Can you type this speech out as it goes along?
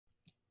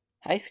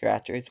Hi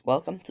Scratchers,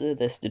 welcome to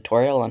this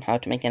tutorial on how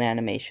to make an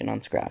animation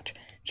on Scratch.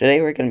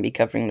 Today we're going to be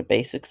covering the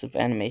basics of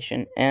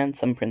animation and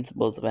some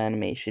principles of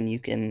animation you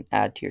can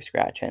add to your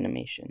Scratch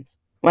animations.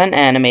 When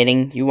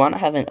animating, you want to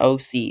have an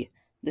OC.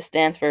 This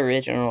stands for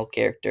original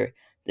character.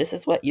 This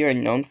is what you're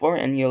known for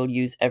and you'll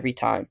use every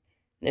time.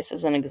 This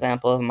is an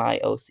example of my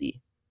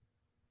OC.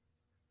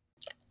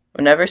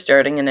 Whenever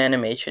starting an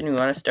animation, we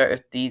want to start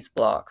with these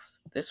blocks.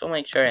 This will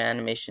make sure our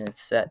animation is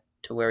set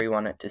to where we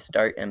want it to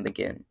start and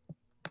begin.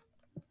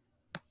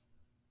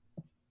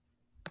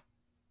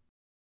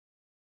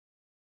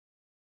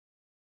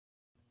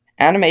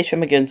 Animation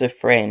begins with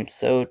frames,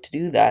 so to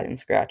do that in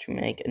Scratch we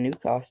make a new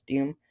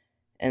costume,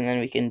 and then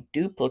we can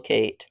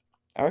duplicate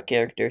our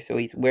character so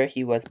he's where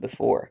he was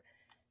before.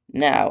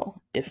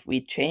 Now, if we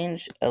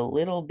change a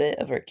little bit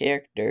of our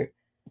character,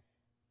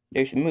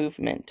 there's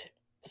movement.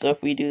 So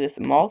if we do this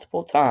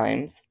multiple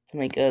times to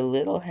make a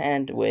little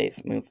hand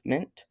wave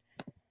movement,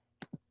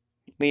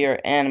 we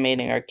are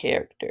animating our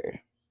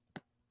character.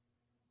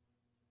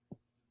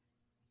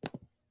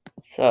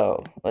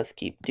 So let's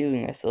keep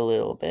doing this a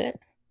little bit.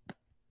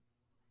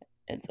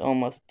 It's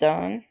almost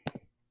done.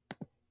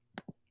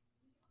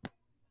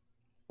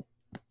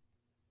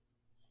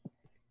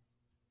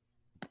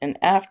 And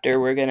after,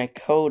 we're going to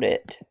code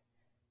it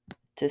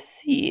to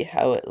see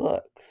how it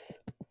looks.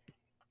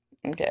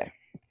 Okay.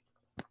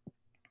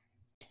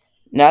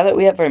 Now that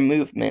we have our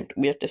movement,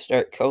 we have to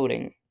start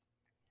coding.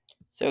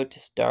 So to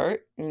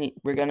start,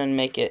 we're going to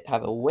make it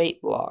have a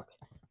wait block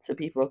so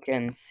people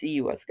can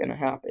see what's going to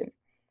happen.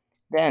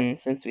 Then,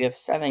 since we have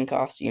 7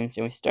 costumes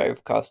and we start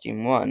with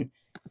costume 1,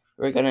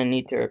 we're going to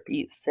need to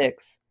repeat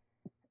 6,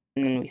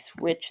 and then we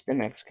switch the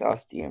next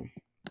costume.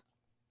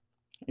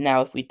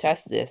 Now if we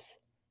test this,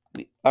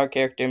 our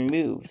character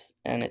moves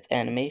and it's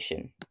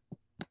animation.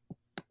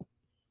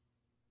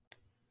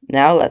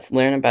 Now let's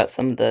learn about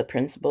some of the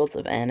principles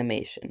of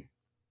animation.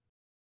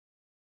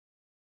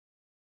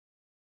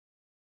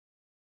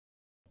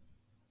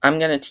 I'm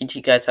going to teach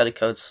you guys how to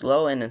code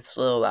slow in and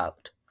slow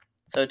out.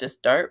 So to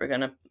start, we're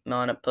going to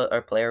want to put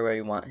our player where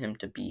we want him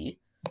to be.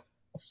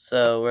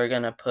 So we're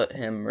going to put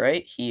him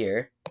right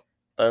here,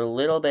 but a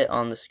little bit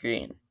on the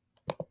screen.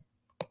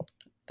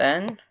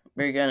 Then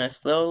we're going to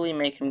slowly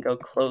make him go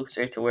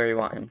closer to where we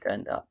want him to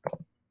end up.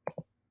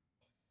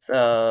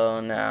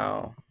 So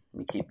now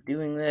we keep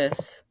doing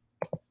this.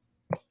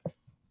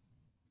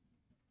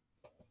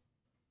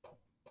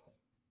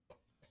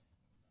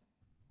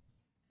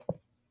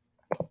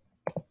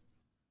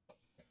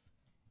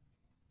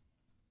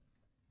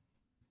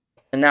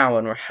 And now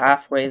when we're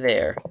halfway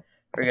there,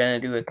 we're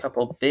going to do a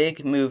couple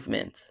big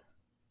movements.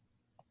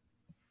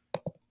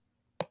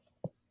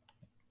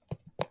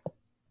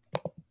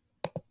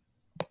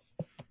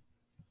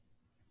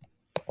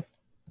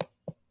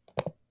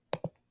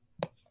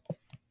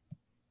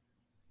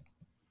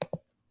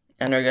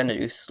 And we're going to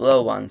do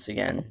slow ones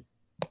again.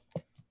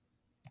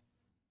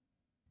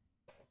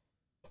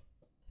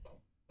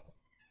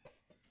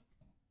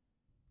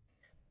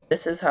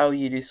 This is how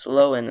you do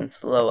slow in and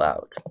slow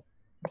out.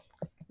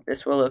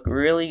 This will look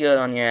really good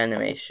on your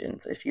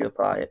animations if you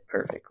apply it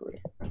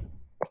perfectly.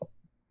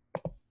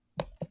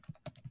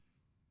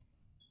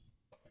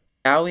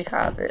 Now we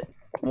have it.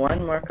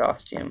 One more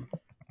costume.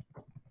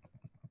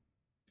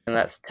 And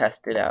let's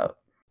test it out.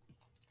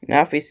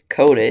 Now if we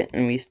code it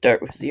and we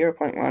start with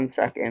 0.1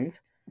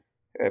 seconds,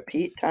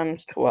 repeat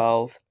times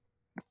 12,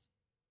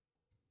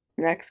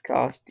 next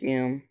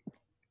costume,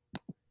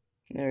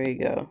 there you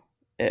go.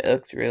 It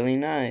looks really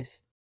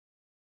nice.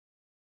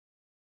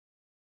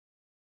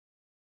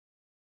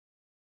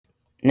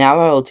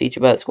 Now I will teach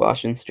about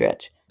squash and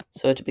stretch.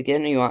 So to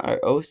begin, we want our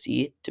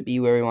OC to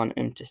be where we want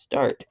him to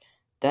start.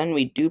 Then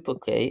we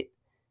duplicate,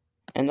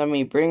 and then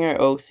we bring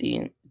our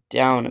OC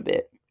down a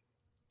bit.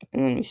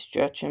 And then we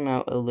stretch him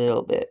out a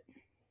little bit.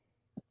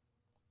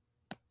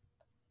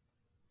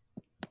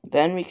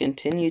 Then we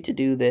continue to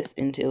do this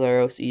until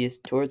our OC is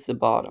towards the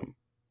bottom.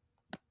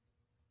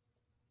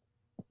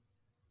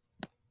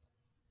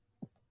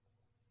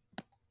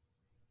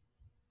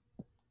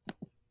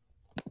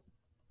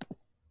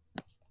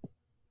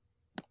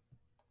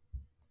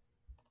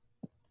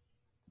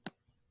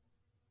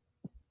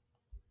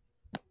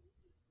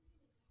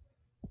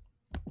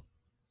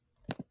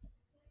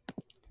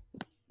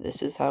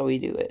 This is how we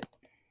do it.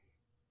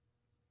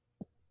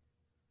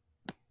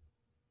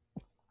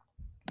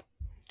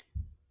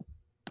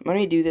 When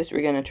we do this,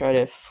 we're going to try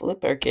to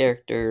flip our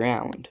character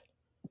around.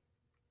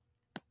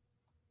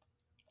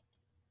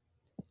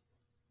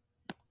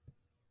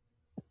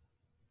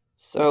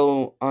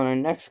 So on our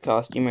next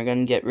costume, we're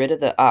going to get rid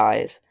of the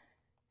eyes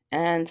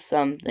and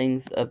some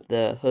things of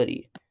the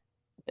hoodie,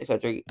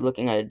 because we're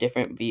looking at a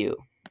different view.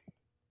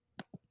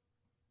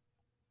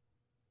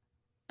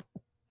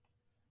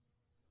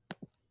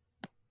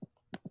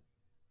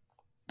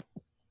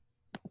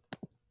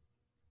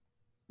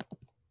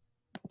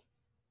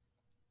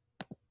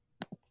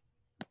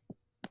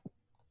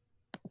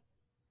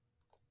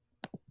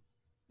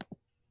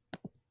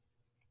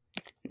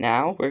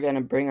 Now we're going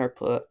to bring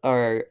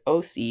our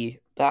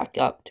OC back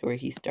up to where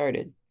he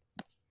started.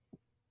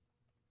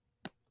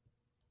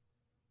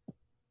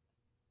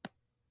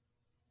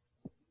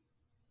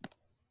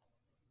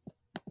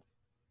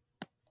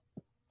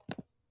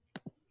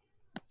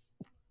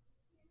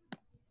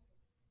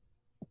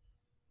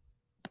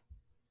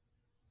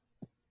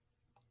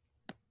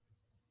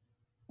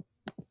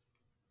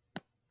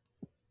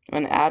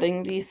 When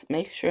adding these,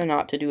 make sure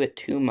not to do it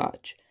too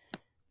much.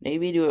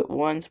 Maybe do it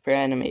once per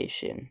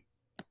animation.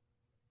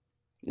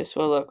 This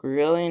will look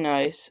really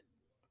nice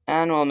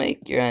and will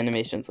make your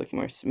animations look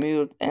more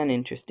smooth and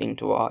interesting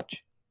to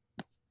watch.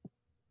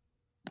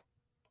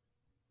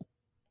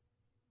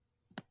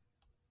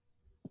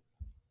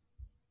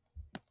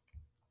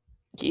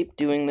 Keep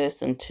doing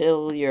this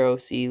until your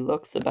OC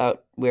looks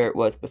about where it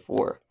was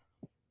before.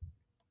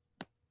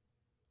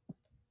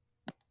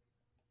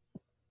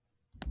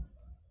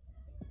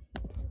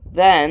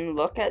 Then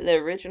look at the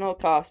original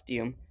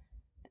costume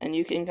and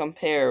you can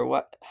compare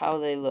how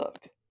they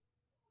look.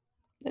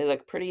 They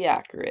look pretty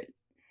accurate.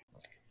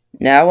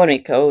 Now when we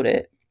code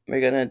it, we're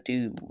going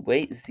to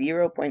wait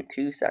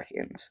 0.2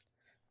 seconds.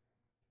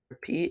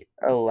 Repeat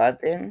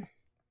 11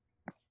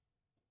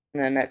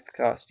 in the next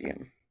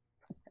costume.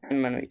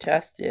 And when we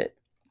test it,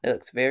 it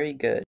looks very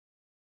good.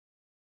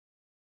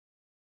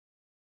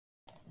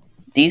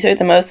 These are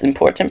the most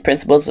important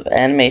principles of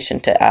animation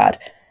to add.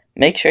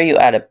 Make sure you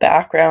add a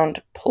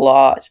background,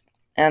 plot,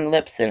 and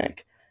lip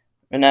sync.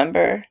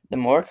 Remember, the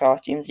more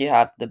costumes you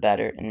have, the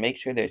better, and make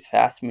sure there's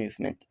fast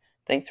movement.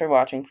 Thanks for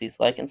watching. Please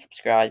like and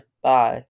subscribe. Bye.